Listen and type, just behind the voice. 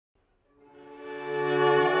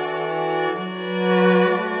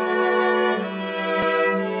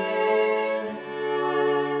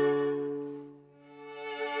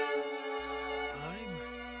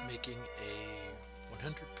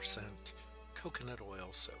coconut oil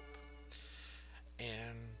soap.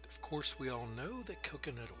 And of course, we all know that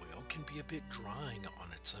coconut oil can be a bit drying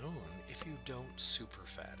on its own if you don't super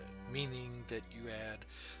fat it, meaning that you add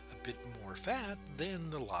a bit more fat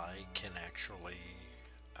than the lye can actually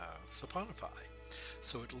saponify.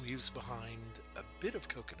 So it leaves behind a bit of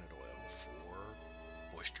coconut oil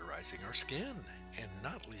for moisturizing our skin and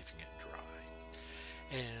not leaving it dry.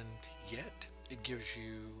 And yet, it gives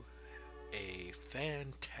you a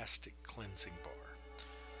fantastic cleansing bar.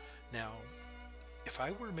 Now, if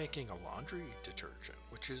I were making a laundry detergent,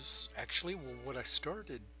 which is actually what I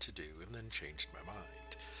started to do and then changed my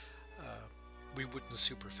mind, we wouldn't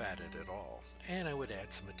super fat it at all. And I would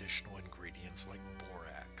add some additional ingredients like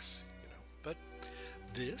borax, But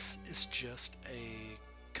this is just a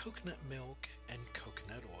coconut milk and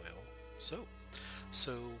coconut oil soap.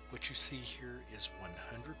 So what you see here is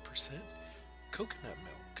 100% coconut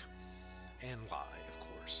milk and lye, of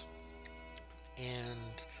course.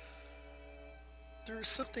 And there is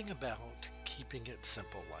something about keeping it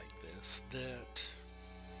simple like this that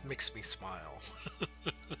makes me smile.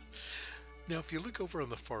 Now, if you look over on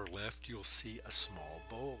the far left, you'll see a small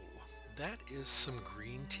bowl. That is some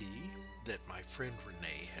green tea that my friend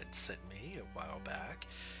Renee had sent me a while back,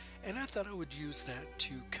 and I thought I would use that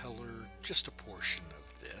to color just a portion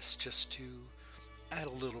of this, just to add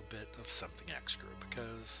a little bit of something extra,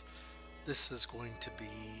 because this is going to be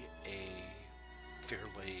a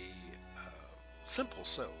fairly simple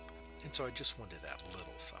soap, and so I just wanted to add a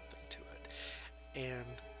little something to it. And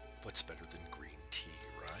what's better than green tea,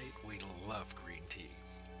 right? We love green tea,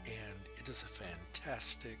 and it is a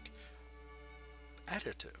fantastic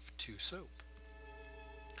additive to soap.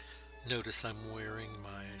 Notice I'm wearing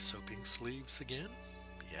my soaping sleeves again.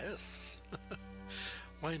 Yes.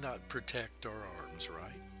 Why not protect our arms,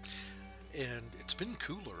 right? And it's been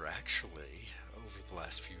cooler actually over the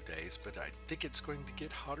last few days, but I think it's going to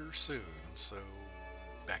get hotter soon, so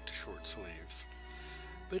back to short sleeves.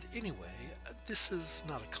 But anyway, this is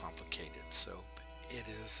not a complicated soap. It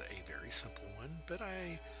is a very simple one, but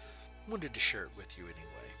I wanted to share it with you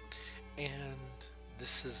anyway. And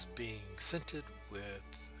this is being scented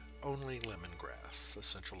with only lemongrass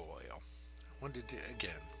essential oil. I wanted to,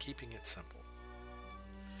 again, keeping it simple.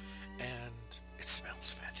 And it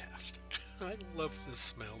smells fantastic. I love the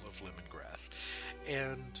smell of lemongrass.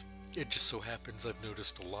 And it just so happens I've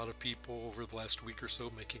noticed a lot of people over the last week or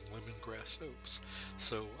so making lemongrass soaps.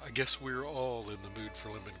 So I guess we're all in the mood for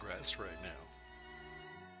lemongrass right now.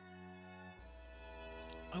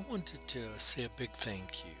 I wanted to say a big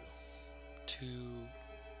thank you to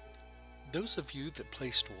those of you that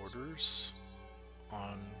placed orders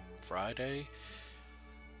on Friday.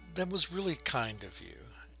 That was really kind of you.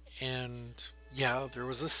 And yeah, there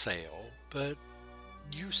was a sale, but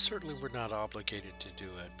you certainly were not obligated to do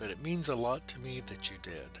it. But it means a lot to me that you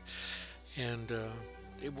did. And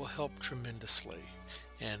it will help tremendously.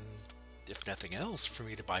 And if nothing else, for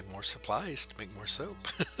me to buy more supplies to make more soap.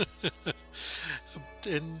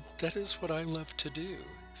 And that is what I love to do.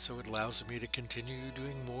 So it allows me to continue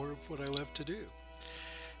doing more of what I love to do.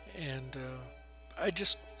 And I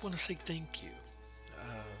just want to say thank you.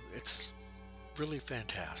 It's really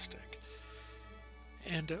fantastic.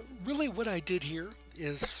 And really what I did here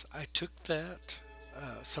is I took that,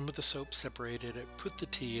 some of the soap, separated it, put the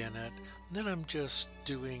tea in it, and then I'm just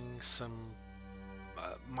doing some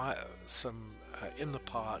in the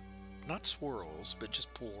pot, not swirls, but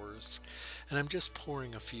just pours, and I'm just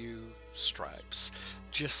pouring a few stripes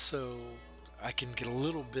just so I can get a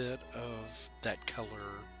little bit of that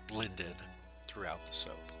color blended throughout the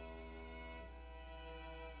soap.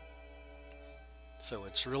 So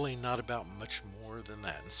it's really not about much more than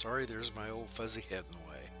that. And sorry, there's my old fuzzy head in the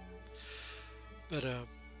way. But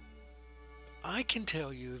I can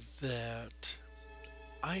tell you that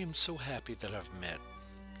I am so happy that I've met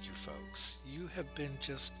you folks. You have been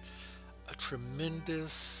just a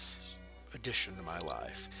tremendous addition to my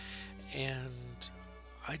life. And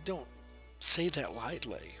I don't say that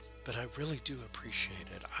lightly, but I really do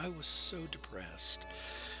appreciate it. I was so depressed.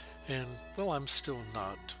 And, well, I'm still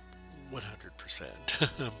not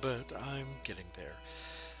 100%, but I'm getting there.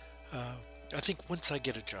 I think once I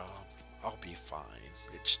get a job, I'll be fine.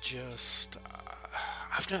 It's just,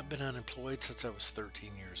 I've not been unemployed since I was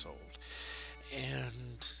 13 years old,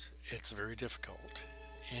 and it's very difficult.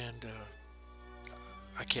 And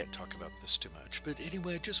I can't talk about this too much, but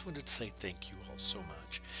anyway, I just wanted to say thank you all so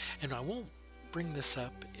much. And I won't bring this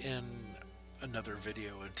up in another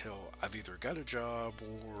video until I've either got a job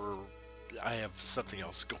or I have something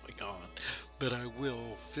else going on, but I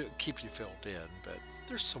will keep you filled in. But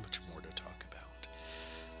there's so much more to talk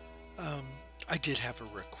about. I did have a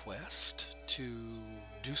request to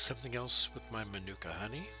do something else with my Manuka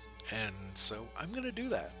honey, and so I'm going to do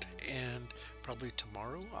that. And probably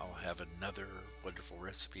tomorrow I'll have another wonderful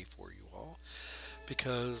recipe for you all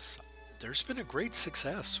because there's been a great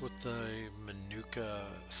success with the Manuka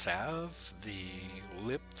salve, the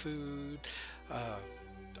lip food. Uh,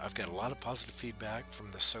 I've got a lot of positive feedback from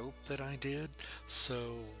the soap that I did,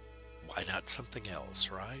 so why not something else,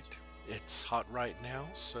 right? It's hot right now,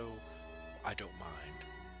 so I don't mind.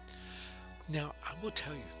 Now, I will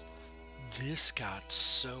tell you, this got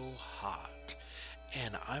so hot,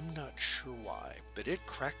 and I'm not sure why, but it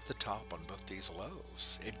cracked the top on both these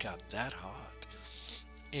loaves. It got that hot.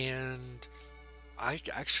 And I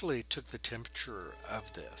actually took the temperature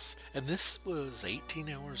of this, and this was 18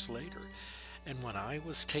 hours later. And when I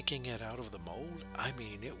was taking it out of the mold, I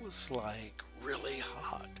mean, it was like really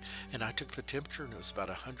hot. And I took the temperature, and it was about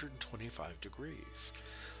 125 degrees.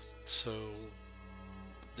 So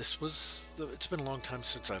it's been a long time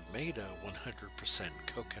since I've made a 100%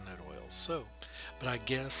 coconut oil soap, but I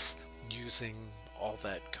guess using all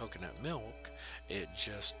that coconut milk,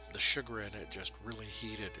 the sugar in it just really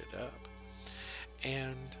heated it up.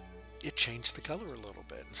 And it changed the color a little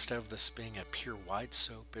bit. Instead of this being a pure white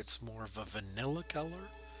soap, it's more of a vanilla color,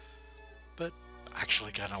 but I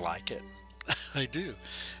actually kind of like it. I do.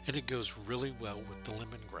 And it goes really well with the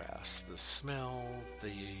lemongrass. The smell,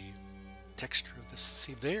 the texture of this.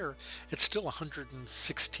 See there, it's still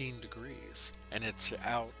 116 degrees and it's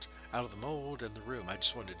out of the mold in the room. I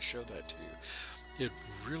just wanted to show that to you. It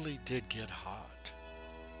really did get hot,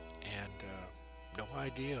 and no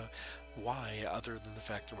idea why, other than the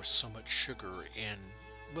fact there was so much sugar in,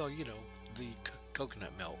 well, the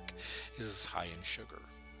coconut milk is high in sugar.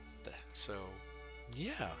 So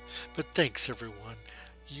yeah, but thanks everyone.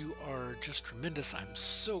 You are just tremendous. I'm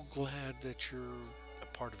so glad that you're a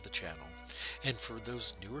part of the channel. And for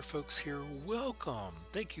those newer folks here, welcome.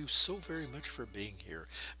 Thank you so very much for being here.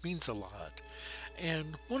 It means a lot.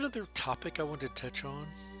 And one other topic I want to touch on,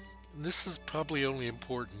 and this is probably only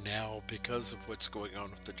important now because of what's going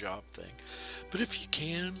on with the job thing, but if you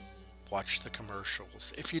can, watch the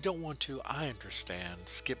commercials. If you don't want to, I understand,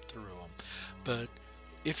 skip through them. But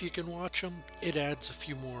if you can watch them, it adds a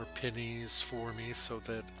few more pennies for me so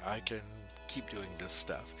that I can keep doing this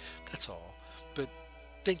stuff. That's all. But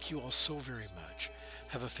thank you all so very much.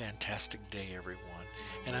 Have a fantastic day, everyone,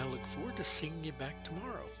 and I look forward to seeing you back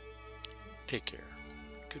tomorrow. Take care.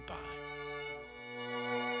 Goodbye.